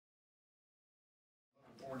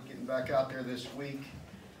getting back out there this week.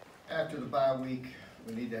 After the bye week,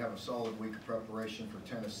 we need to have a solid week of preparation for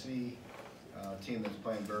Tennessee, a team that's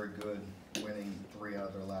playing very good, winning 3 out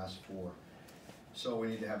of their last 4. So we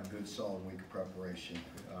need to have a good, solid week of preparation.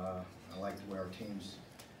 I like the way our team's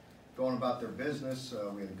going about their business.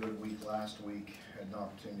 We had a good week last week, had an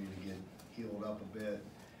opportunity to get healed up a bit,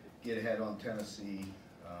 get ahead on Tennessee.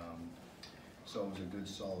 So it was a good,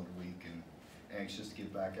 solid week, and anxious to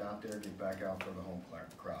get back out there, get back out for the home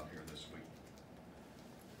crowd here this week.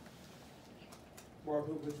 Mark,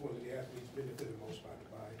 which one of the athletes benefited most by the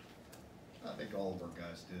bye? I think all of our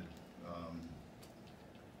guys did.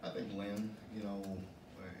 I think Lynn, you know,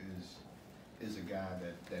 is a guy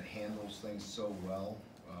that handles things so well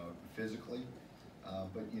physically,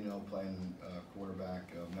 but you know, playing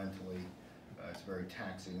quarterback mentally, it's very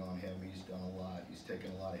taxing on him. He's done a lot. He's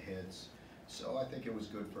taken a lot of hits. So I think it was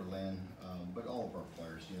good for Lynn, but all of our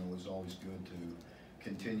players, you know, it was always good to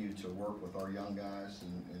continue to work with our young guys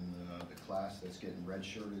in the class that's getting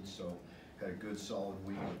redshirted. So had a good, solid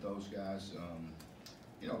week with those guys.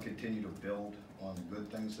 You know, continue to build on the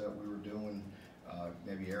good things that we were doing,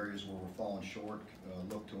 maybe areas where we're falling short,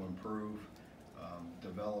 look to improve,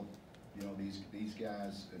 develop, you know, these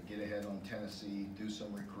guys, get ahead on Tennessee, do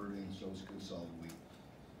some recruiting. So it was a good, solid week.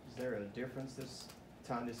 Is there a difference this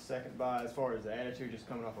time, this second bye, as far as the attitude, just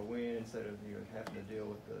coming off a win instead of you having to deal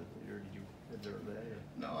with or did you observe that? Or?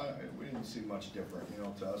 No, we didn't see much different. You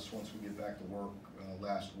know, to us, once we get back to work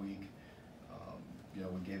last week, you know,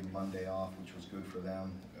 we gave them Monday off, which was good for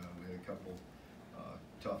them. We had a couple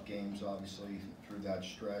tough games, obviously, through that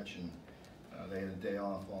stretch, and they had a day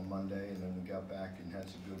off on Monday, and then we got back and had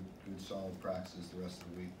some good solid practices the rest of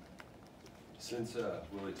the week. Since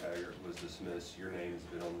Willie Taggart was dismissed, your name's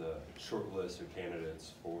been on the short list of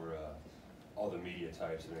candidates for all the media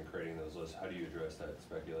types that have been creating those lists. How do you address that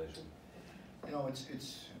speculation? You know,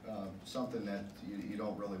 it's something that you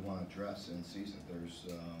don't really want to address in season. There's,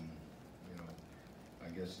 you know, I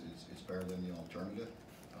guess it's better than the alternative.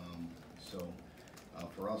 So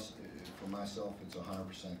for us, for myself, it's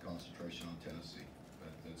 100% concentration on Tennessee.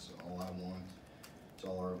 That's all I want. It's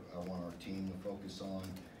all I want our team to focus on.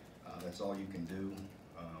 That's all you can do.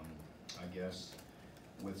 I guess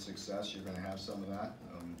with success, you're going to have some of that.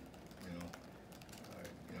 You know,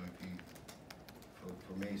 if you,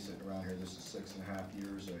 for me, sitting around here, this is 6.5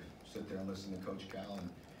 years. I sit there and listen to Coach Cal, and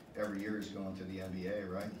every year he's going to the NBA,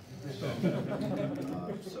 right?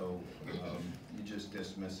 So, you just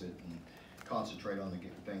dismiss it and concentrate on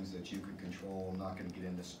the things that you can control. I'm not going to get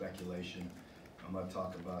into speculation. I'm going to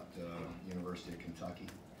talk about University of Kentucky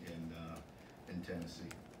in Tennessee.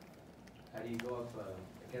 How do you go up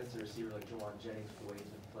against a receiver like Juwan Jennings for the way he's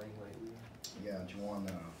been playing lately? Yeah, Juwan,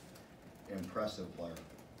 impressive player.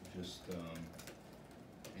 Just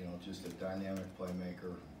you know, just a dynamic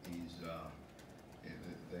playmaker. He's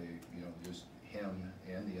you know, just him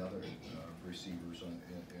and the other receivers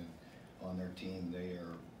on their team.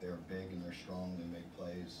 They're big and they're strong. They make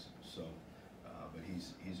plays. So, but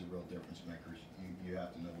he's a real difference maker. You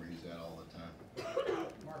have to know where he's at all the time.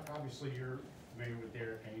 Mark, obviously you're familiar with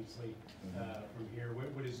Derek Ainsley from here.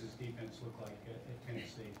 What does his defense look like at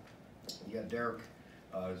Tennessee? Yeah, Derek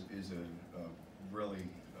is a really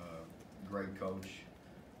great coach.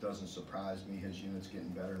 Doesn't surprise me. His unit's getting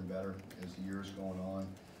better and better as the year's going on.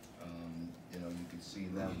 You know, you can see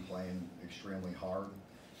them playing extremely hard,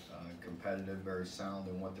 competitive, very sound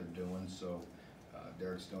in what they're doing. So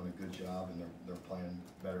Derek's doing a good job, and they're playing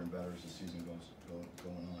better and better as the season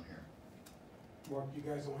going on here. Mark, you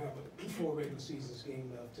guys don't have a full regular season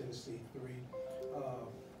scheme of Tennessee 3.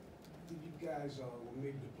 Do you guys,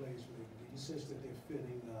 maybe the players, maybe, do you sense that they're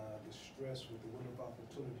feeling the stress with the window of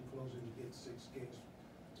opportunity closing to get 6 games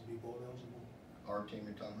to be bowl eligible? Our team,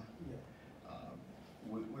 you're talking about? Yeah.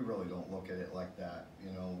 We really don't look at it like that.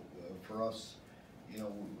 You know, for us, you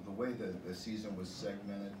know, the way the season was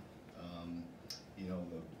segmented, you know,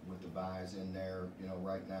 with the buys in there, you know,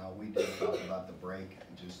 right now we did talk about the break,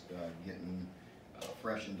 just getting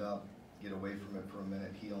freshened up, get away from it for a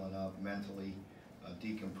minute, healing up mentally,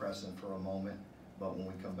 decompressing for a moment. But when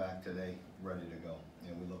we come back today, ready to go.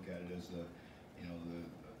 You know, we look at it as the, you know,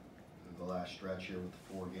 the last stretch here with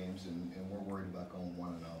the 4 games, and we're worried about going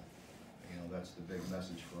 1-0. You know, that's the big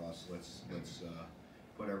message for us. Let's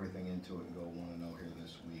put everything into it and go 1-0 here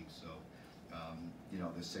this week. So, you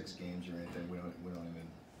know, the 6 games or anything, we don't even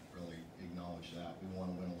really acknowledge that. We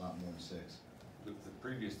want to win a lot more than 6. The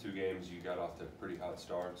previous 2 games, you got off to pretty hot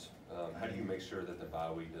starts. How do you make sure that the bye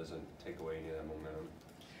week doesn't take away any of that momentum?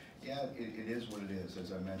 Yeah, it is what it is.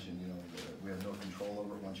 As I mentioned, you know, we have no control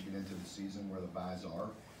over it once you get into the season where the buys are.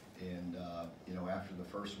 And, you know, after the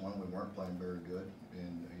first one, we weren't playing very good,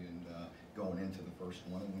 and going into the first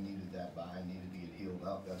one, and we needed that bye, needed to get healed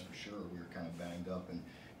up, that's for sure. We were kind of banged up and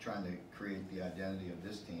trying to create the identity of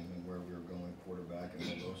this team and where we were going, quarterback and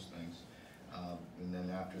all those things. And then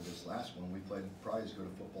after this last one, we played probably as good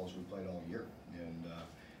a football as we played all year, and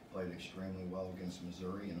played extremely well against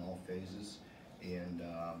Missouri in all phases. And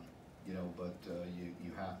you know, but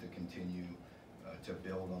you have to continue to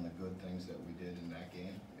build on the good things that we did in that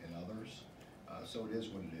game and others. So it is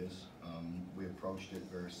what it is. We approached it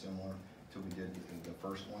very similar to we did the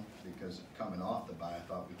first one, because coming off the bye, I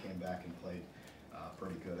thought we came back and played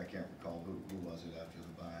pretty good. I can't recall who was it after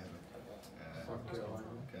the bye, but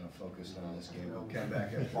kind of focused on this game. We came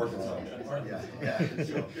back after Arkansas.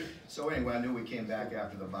 Yeah. So anyway, I knew we came back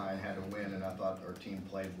after the bye and had to win, and I thought our team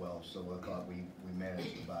played well, so I thought we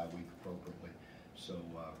managed the bye week appropriately. So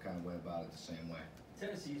kind of went about it the same way.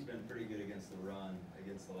 Tennessee's been pretty good against the run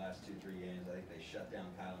against the last 2-3 games. I think they shut down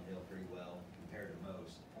Kylan Hill pretty well compared to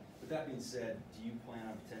most. With that being said, do you plan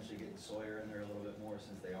on potentially getting Sawyer in there a little bit more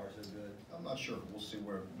since they are so good? I'm not sure. We'll see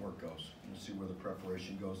where it goes. We'll see where the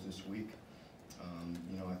preparation goes this week.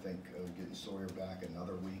 You know, I think getting Sawyer back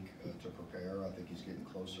another week to prepare. I think he's getting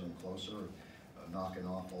closer and closer, knocking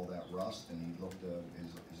off all that rust, and he looked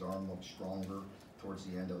his arm looked stronger towards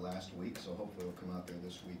the end of last week. So hopefully he'll come out there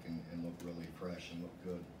this week and look really fresh and look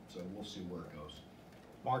good. So we'll see where it goes.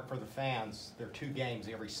 Mark, for the fans, there are 2 games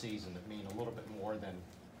every season that mean a little bit more than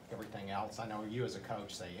everything else. I know you as a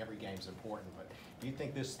coach say every game's important, but do you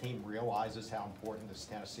think this team realizes how important this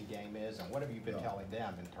Tennessee game is? And what have you been telling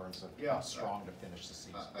them in terms of how strong to finish the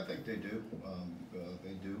season? I think they do.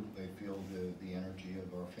 They do. They feel the energy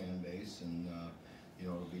of our fan base, and you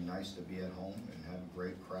know, it'll be nice to be at home and have a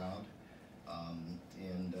great crowd,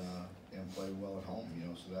 and play well at home. You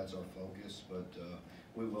know, so that's our focus. But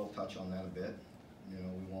we will touch on that a bit. You know,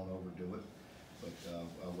 we won't overdo it, but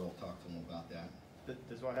I will talk to them about that.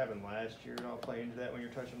 Does what happened last year at all play into that when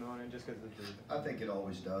you're touching on it, just because of the? I think it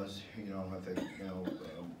always does. You know, I think you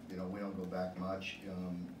know we don't go back much.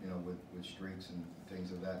 You know, with streaks and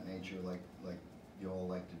things of that nature, like you all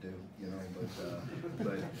like to do. You know,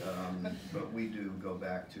 but we do go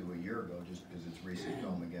back to a year ago, just because it's recent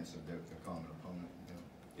film against a common opponent. You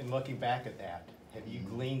know. In looking back at that, have you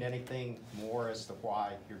gleaned anything more as to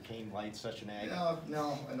why your team laid such an egg?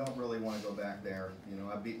 No, I don't really want to go back there. You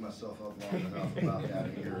know, I beat myself up long enough about that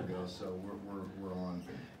a year ago, so we're on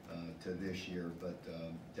to this year. But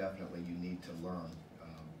definitely, you need to learn.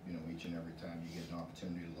 You know, each and every time you get an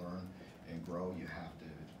opportunity to learn and grow, you have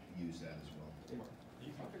to use that as well. Do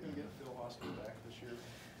you think they're going to get Phil Hoskins back this year?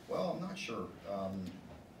 Well, I'm not sure.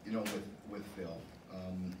 You know, with Phil,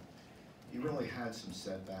 he really had some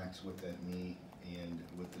setbacks with that knee and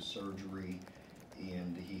with the surgery,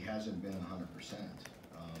 and he hasn't been 100%.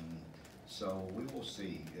 So we will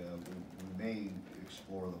see. We may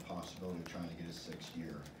explore the possibility of trying to get a 6th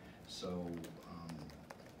year. So,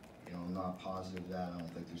 you know, I'm not positive of that. I don't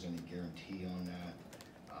think there's any guarantee on that.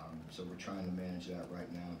 So we're trying to manage that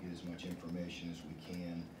right now, get as much information as we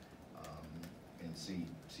can, and see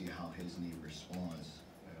how his knee responds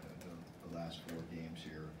the last 4 games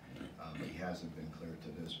here. But he hasn't been cleared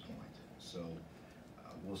to this point. So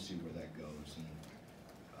we'll see where that goes. And,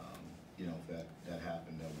 you know, if that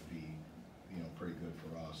happened, that would be, you know, pretty good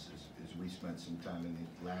for us. As we spent some time in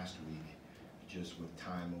the last week just with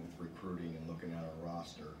time with recruiting and looking at our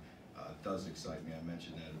roster. It does excite me. I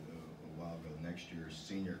mentioned that a while ago. Next year's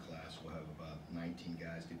senior class will have about 19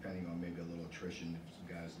 guys, depending on maybe a little attrition if some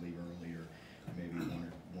guys leave early, or maybe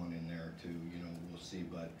one in there too. You know, we'll see.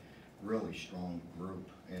 But really strong group,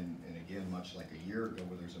 and again, much like a year ago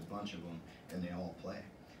where there's a bunch of them and they all play.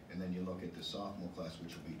 And then you look at the sophomore class,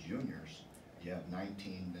 which will be juniors. You have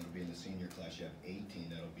 19 that'll be in the senior class. You have 18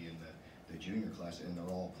 that'll be in the junior class, and they're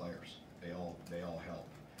all players. They all help,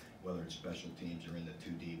 whether it's special teams or in the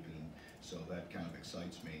 2 deep, and so that kind of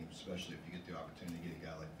excites me, especially if you get the opportunity to get a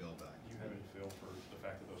guy like Bill back. Do you have any feel for the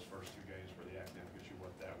fact that those first 2 games for the academic issue,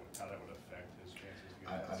 how that would affect his chances to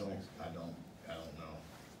get I don't know.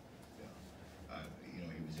 Yeah. You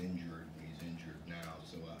know, he was injured. He's injured now,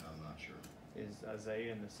 so I'm not sure. Is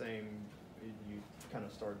Isaiah in the same? You kind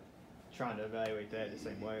of start trying to evaluate that the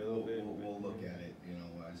same way a little bit. We'll look at it. You know,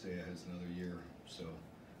 Isaiah has another year, so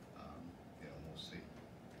you know, we'll see.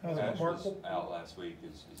 Cash was out last week.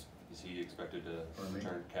 Is he expected to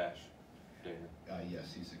return Cash, Daniel?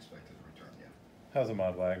 Yes, he's expected to return. Yeah. How's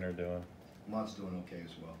Ahmad Wagner doing? Ahmad's doing okay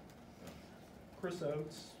as well. Chris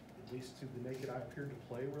Oates, at least to the naked eye, appeared to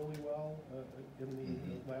play really well in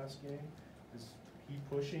the last game. Is he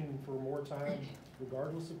pushing for more time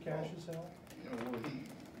regardless of Cash's health? You know, well,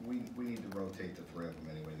 we need to rotate the three of them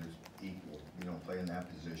anyway. There's equal, playing that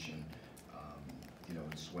position,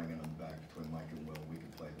 and swinging them back between Mike and Will. We can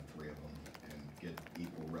play the three of them and get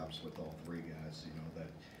equal reps with all three guys.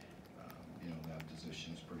 That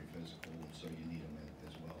position is pretty physical, and so you need them in it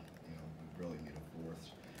as well. We really need a fourth,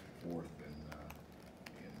 and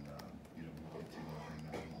we'll get to bring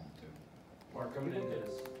that along too. Mark, coming into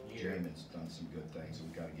this year, Jamin's done some good things, so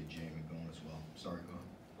we got to get Jamin going as well. Sorry, go ahead.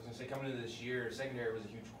 I was gonna say, coming into this year, secondary was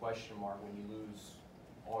a huge question mark when you lose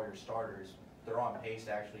all your starters. They're on pace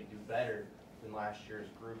to actually do better than last year's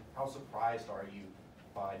group. How surprised are you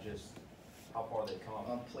by just how far they've come?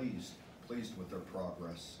 I'm pleased with their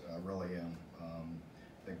progress. I really am.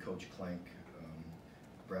 I think Coach Klink,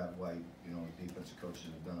 Brad White, defensive coaches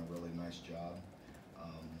have done a really nice job.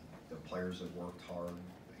 The players have worked hard,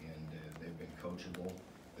 and they've been coachable.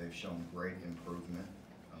 They've shown great improvement.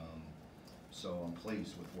 So I'm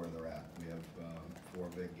pleased with where they're at. We have 4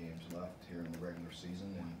 big games left here in the regular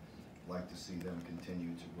season, and like to see them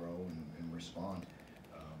continue to grow and respond.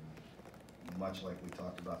 Much like we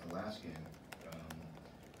talked about the last game,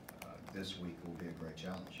 this week will be a great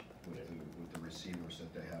challenge with the receivers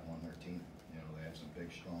that they have on their team. They have some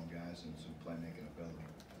big, strong guys and some playmaking ability.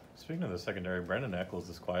 Speaking of the secondary, Brandon Eccles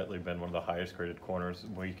has quietly been one of the highest graded corners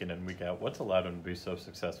week in and week out. What's allowed him to be so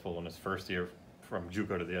successful in his first year from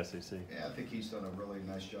JUCO to the SEC? Yeah, I think he's done a really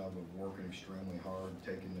nice job of working extremely hard,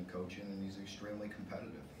 taking the coaching, and he's extremely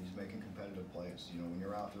competitive. He's making competitive plays. When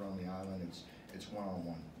you're out there on the island, it's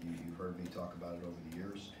one-on-one. You've heard me talk about it over the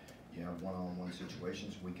years. You have one-on-one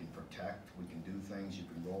situations. We can protect. We can do things. You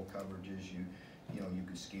can roll coverages. You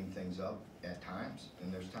can scheme things up at times.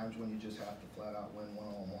 And there's times when you just have to flat out win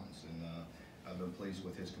one-on-ones. And I've been pleased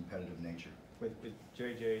with his competitive nature. With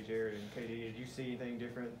JJ, Jared, and KD, did you see anything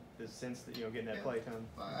different since getting that play time?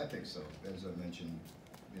 I think so. As I mentioned,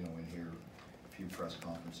 in here a few press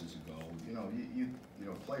conferences ago,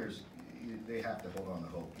 players, they have to hold on to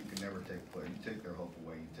hope. You can never take a player. You take their hope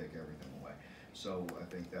away, you take everything away. So I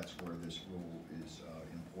think that's where this rule is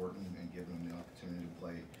important, and giving them the opportunity to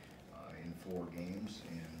play in 4 games.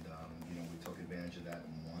 And we took advantage of that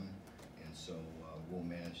in 1, and so we'll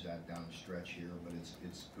manage that down the stretch here. But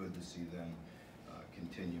it's good to see them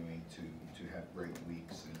continuing to have great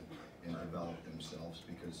weeks and develop themselves,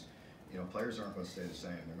 because players aren't going to stay the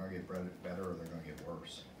same. They're going to get better or they're going to get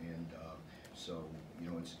worse. And so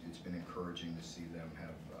it's been encouraging to see them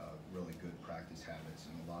have really good practice habits,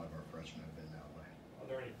 and a lot of our freshmen have been that way. Are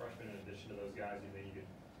there any freshmen in addition to those guys you think you could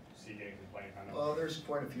see getting some playing time? Well, there's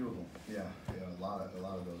quite a few of them. Yeah, a lot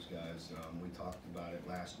of those guys. We talked about it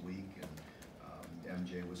last week, and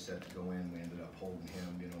MJ was set to go in. We ended up holding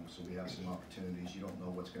him. So we have some opportunities. You don't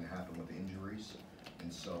know what's going to happen with injuries,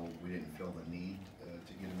 and so we didn't feel the need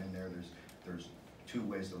to get him in there. There's 2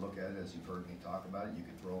 ways to look at it, as you've heard me talk about it. You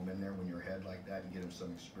could throw him in there when you're ahead like that and get him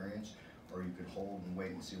some experience, or you could hold and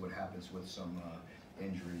wait and see what happens with some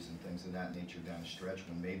injuries and things of that nature down the stretch,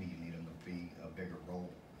 when maybe you need him to be a bigger role.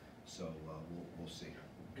 So we'll see.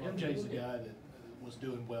 MJ's the guy that was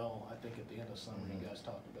doing well, I think, at the end of summer. You guys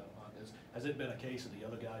talked about has it been a case of the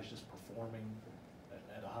other guys just performing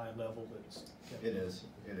at a high level? It is,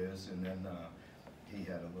 and then he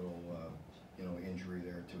had a little injury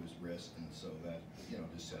there to his wrist, and so that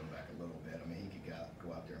just set him back a little bit. I mean, he could go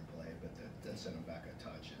out there and play, but that set him back a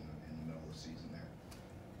touch in the middle of the season there.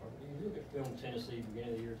 When you look at film Tennessee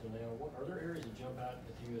beginning of the year to now, are there areas that jump out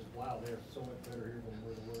at you as, wow, they're so much better here than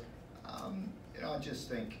where they were? I just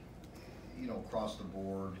think, across the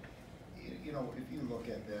board, if you look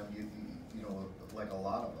at them, like a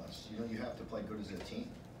lot of us, you have to play good as a team,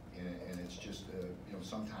 and it's just,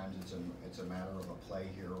 sometimes it's a matter of a play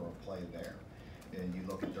here or a play there. And you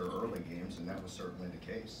look at their early games, and that was certainly the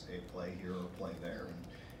case. A play here or a play there,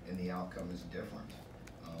 and the outcome is different.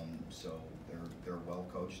 So they're well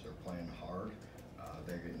coached. They're playing hard.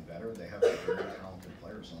 They're getting better. They have very talented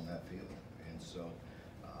players on that field, and so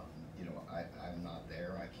I'm not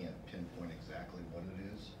there. I can't pinpoint exactly what it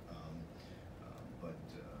is, but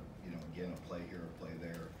again, a play here, a play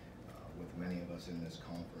there. With many of us in this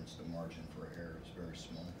conference, the margin for error is very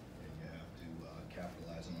small, and you have to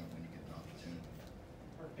capitalize on it when you get an opportunity.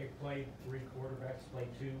 They played 3 quarterbacks, played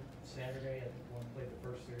 2 Saturday. I think one played the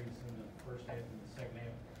first series in the first half and the second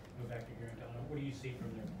half. Go back to Garantano. What do you see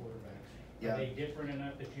from their quarterbacks? Yeah. Are they different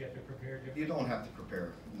enough that you have to prepare differently? You don't have to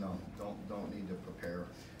prepare. No, don't need to prepare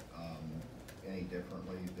any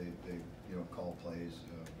differently. They call plays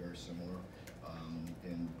very similar,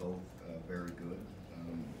 and both very good.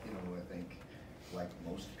 I think like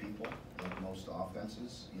most people, like most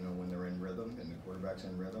offenses, when they're in rhythm and the quarterback's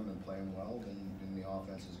in rhythm and playing well, then the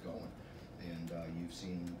offense is going. And you've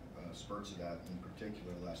seen spurts of that, in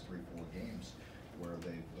particular the last 3-4 games, where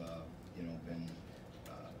they've been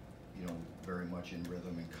very much in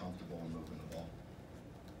rhythm and comfortable in moving the ball.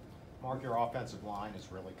 Mark, your offensive line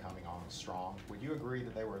is really coming on strong. Would you agree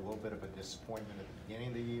that they were a little bit of a disappointment at the beginning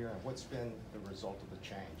of the year, and what's been the result of the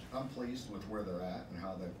change? I'm pleased with where they're at and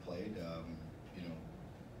how they've played.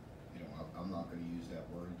 I'm not going to use that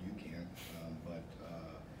word. You can, but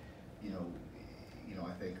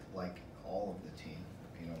I think like all of the team,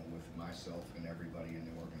 with myself and everybody in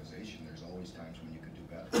the organization, there's always times when you could do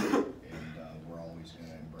better, and we're always going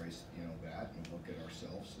to embrace that and look at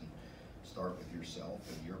ourselves and start with yourself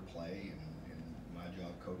and your play, and my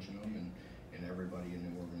job coaching them and everybody in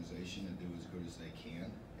the organization to do as good as they can.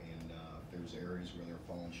 And if there's areas where they're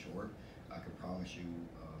falling short, I can promise you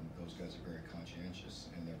those guys are very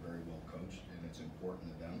conscientious and they're very well coached, and it's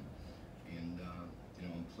important to them. And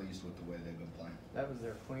I'm pleased with the way they've been playing. That was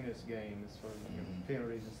their cleanest game as far as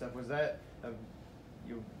penalties and stuff. Was that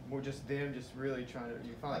more just them just really trying to,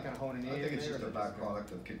 you finally kind of honing in? I think it's there, just a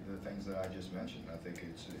byproduct of the things that I just mentioned. I think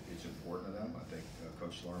it's important to them. I think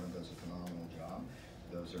Coach Lerman does a phenomenal job.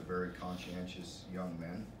 Those are very conscientious young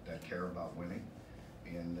men that care about winning,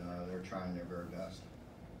 and they're trying their very best.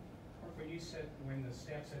 Mark, when the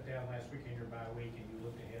staff sat down last week in your bye week and you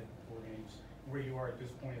looked ahead 4 games, where you are at this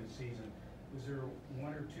point of the season, was there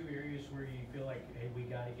 1 or 2 areas where you feel like, hey, we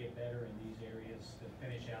got to get better in these areas to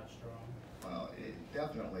finish out strong? Well,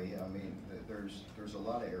 definitely. I mean, there's a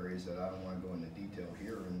lot of areas that I don't want to go into detail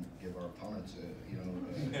here and give our opponents,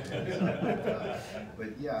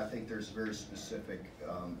 but yeah, I think there's very specific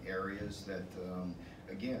areas that,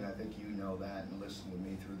 again, I think you know that and listened to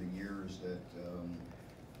me through the years that,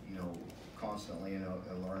 constantly in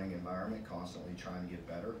a learning environment, constantly trying to get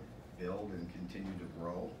better, build and continue to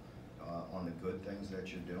grow on the good things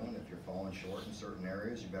that you're doing. If you're falling short in certain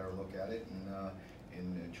areas, you better look at it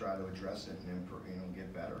and try to address it and improve,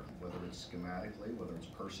 get better, whether it's schematically, whether it's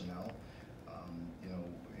personnel,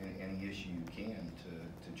 any issue you can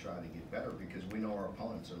to try to get better, because we know our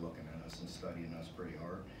opponents are looking at us and studying us pretty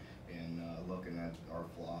hard and looking at our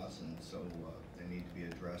flaws, and so they need to be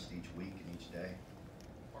addressed each week and each day.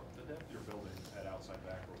 The depth you're building at outside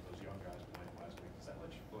backer with those young guys playing last week, does that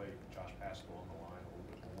let you play Josh Pascal on the line a little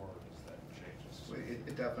bit more, or does that change this?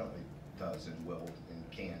 It definitely does and will and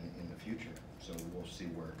can in the future, so we'll see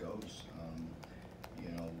where it goes.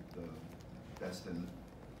 That's the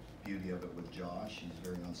beauty of it with Josh. He's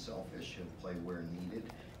very unselfish. He'll play where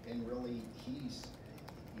needed, and really he's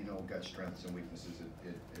got strengths and weaknesses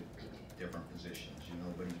at different positions,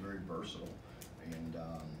 but he's very versatile, and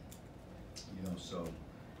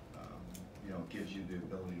gives you the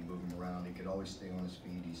ability to move him around. He could always stay on his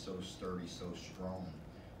feet. He's so sturdy, so strong,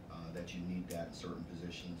 that you need that in certain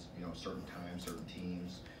positions, certain times, certain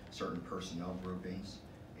teams, certain personnel groupings,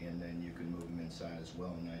 and then you can move him inside as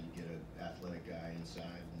well. Now you get an athletic guy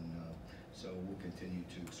inside, and so we'll continue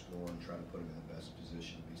to explore and try to put him in the best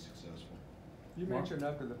position to be successful. You mentioned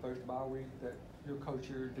after the first bye week that your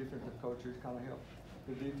defensive coaches kind of helped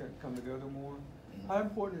the defense come together more. How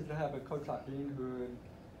important is it to have a coach like Dean Hood and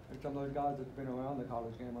some of those guys that's been around the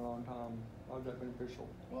college game a long time? How is that beneficial?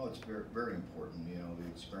 Well, it's very, very important. The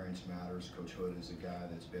experience matters. Coach Hood is a guy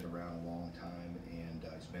that's been around a long time, and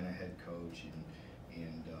he's been a head coach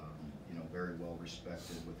and very well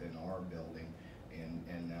respected within our building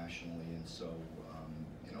and nationally. And so,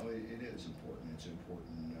 it is important. It's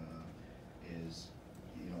important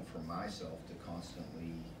for myself to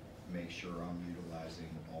constantly make sure I'm utilizing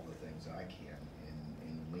all the things I can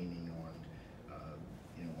and leaning on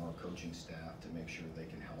our coaching staff to make sure they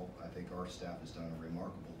can help. I think our staff has done a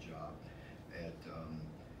remarkable job at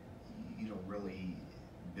really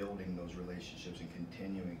building those relationships and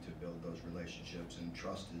continuing to build those relationships, and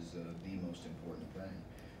trust is the most important thing.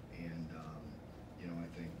 And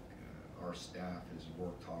I think our staff has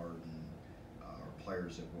worked hard, and our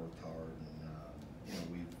players have worked hard,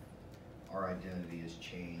 and our identity has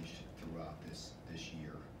changed throughout this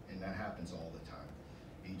year, and that happens all the time.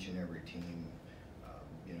 Each and every team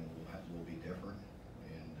will be different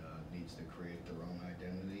and needs to create their own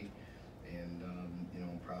identity. And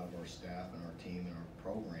I'm proud of our staff and our team and our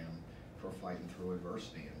program for fighting through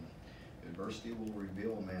adversity. And adversity will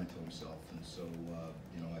reveal a man to himself. And so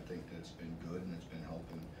I think that's been good, and it's been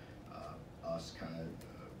helping us kind of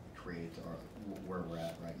create where we're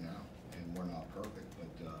at right now. And we're not perfect,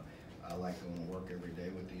 but I like going to work every day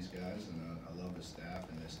with these guys, and I love the staff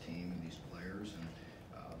and this team and these players. And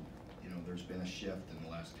there's been a shift in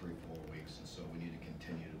the last 3-4 weeks, and so we need to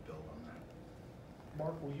continue to build on that.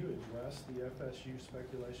 Mark, will you address the FSU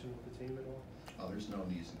speculation with the team at all? Oh, there's no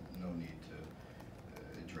need to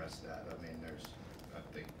address that. I mean, I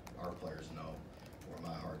think our players know where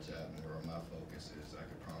my heart's at and where my focus is. I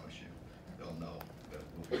can promise you, they'll know that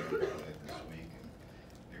we'll be ready to play this week and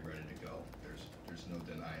be ready to go. There's no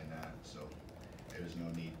denying that. So there's no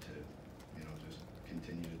need to, just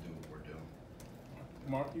continue to do what we're doing.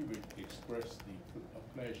 Mark, you would express the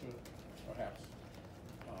pleasure, perhaps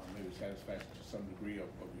maybe satisfaction to some degree of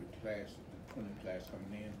your class, the 20 class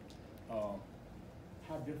coming in.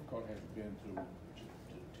 How difficult has it been to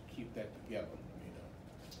keep that together?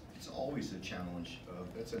 It's always a challenge.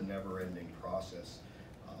 It's a never-ending process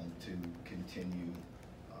to continue,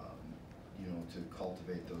 to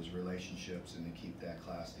cultivate those relationships and to keep that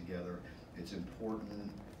class together. It's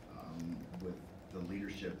important with the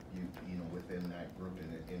leadership, within that group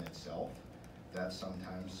in itself. That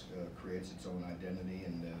sometimes creates its own identity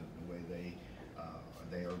and the way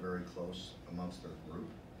they are very close amongst their group.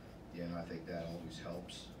 Yeah, and I think that always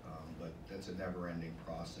helps. But that's a never-ending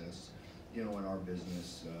process. In our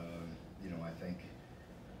business, I think,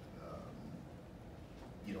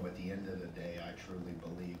 at the end of the day, I truly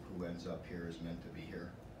believe who ends up here is meant to be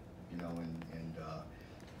here, and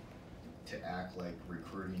to act like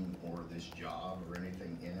recruiting or this job or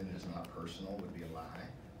anything in it is not personal would be a lie,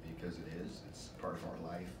 because it is. It's part of our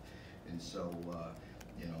life. And so,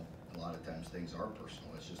 a lot of times things are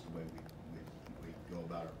personal. It's just the way we go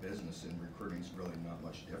about our business, and recruiting is really not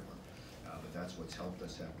much different. But that's what's helped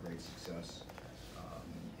us have great success,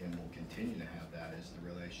 and we'll continue to have that, is the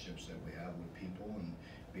relationships that we have with people and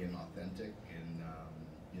being authentic. And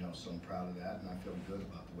so I'm proud of that, and I feel good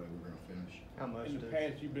about the way we're going to finish. How much in the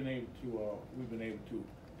past we've been able to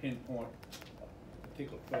pinpoint a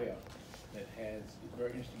particular player that is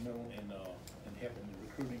very instrumental in helping the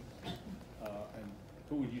recruiting, and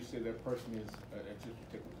who would you say that person is at this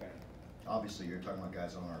particular time? Obviously, you're talking about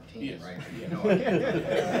guys on our team, yes, right? Yes. I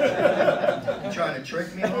can't. You trying to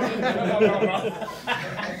trick me? No.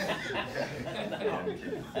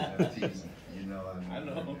 I'm teasing. I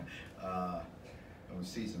know. I'm a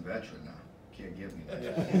seasoned veteran now. Can't give me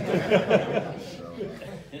that. So,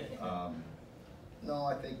 no,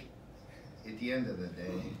 I think at the end of the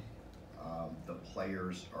day, the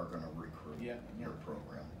players are going to recruit your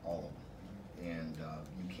program, all of them. And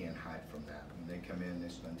you can't hide from that. When they come in, they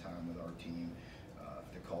spend time with our team.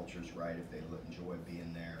 If the culture's right, if they enjoy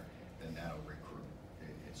being there, then that'll recruit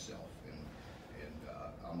itself. And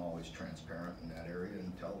I'm always transparent in that area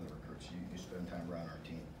and tell the recruits, you spend time around our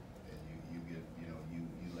team, and you get, you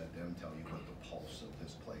let them tell you what the pulse of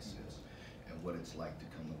this place is and what it's like to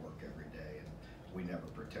come to work every day. And we never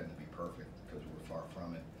pretend to be perfect, because we're far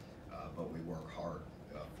from it, but we work hard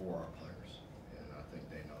for our players, and I think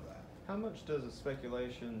they know that. How much does a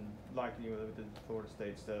speculation, like with the Florida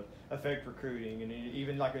State stuff, affect recruiting? And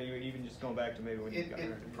even just going back to maybe when you got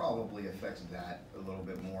it probably affects that a little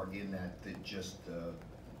bit more, in that just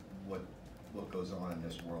what goes on in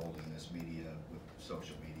this world, in this media, with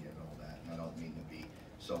social media and all that. And I don't mean to be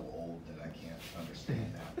so old that I can't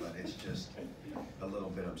understand that, but it's just a little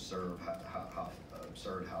bit absurd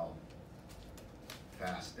how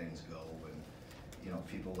fast things go, and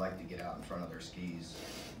people like to get out in front of their skis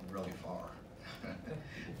really far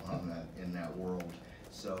in that world.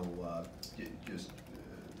 So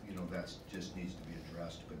that's just needs to be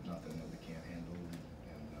addressed, but nothing that we can't handle.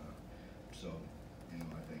 And so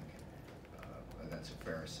I think that's a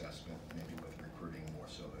fair assessment, maybe with recruiting more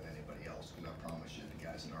so than anybody else, because I promise you, the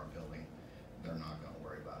guys in our building, they're not going to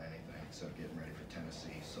worry about anything except getting ready for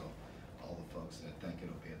Tennessee. So all the folks that think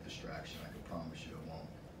it'll be a distraction, I can promise you it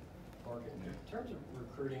won't. Mark, in terms of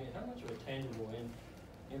recruiting, how much of a tangible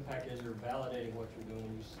impact is there validating what you're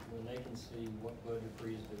doing when they can see what Bud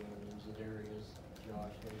Dupree is doing in those areas,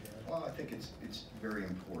 Josh? Well, I think it's very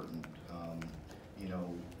important. I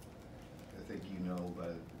think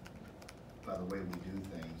by the way we do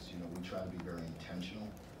things, we try to be very intentional.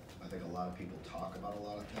 I think a lot of people talk about a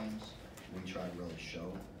lot of things. We try to really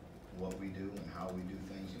show what we do and how we do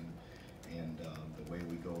things, and the way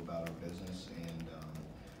we go about our business. And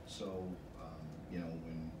so,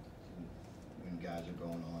 when guys are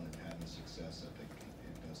going on and having success, I think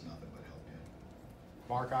it does nothing but help you.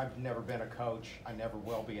 Mark, I've never been a coach. I never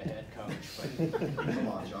will be a head coach. But come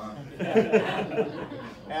on, John.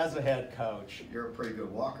 As a head coach, you're a pretty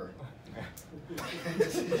good walker.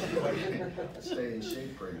 Stay in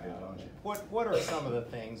shape pretty good, don't you? What are some of the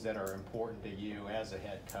things that are important to you as a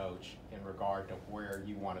head coach in regard to where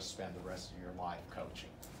you want to spend the rest of your life coaching?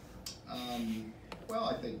 Well,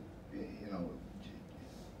 I think,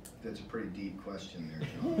 that's a pretty deep question there,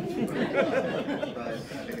 John. But I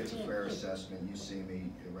think it's a fair assessment. You see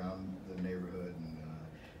me around the neighborhood,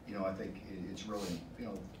 and I think it's really,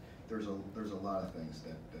 there's a lot of things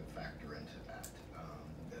that factor into that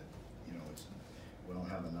we don't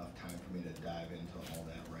have enough time for me to dive into all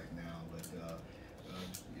that right now, but,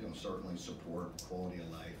 you know, certainly support, quality of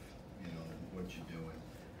life, you know, what you're doing.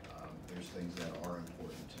 There's things that are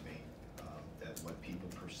important to me, that what people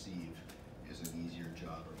perceive is an easier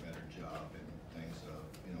job or better job, and things,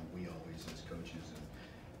 you know, we always as coaches,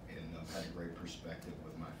 and I've had a great perspective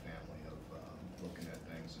with my family of looking at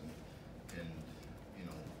things and, you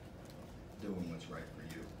know, doing what's right for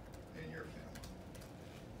you and your family.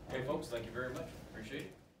 Okay, folks, thank you very much.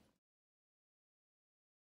 Appreciate it.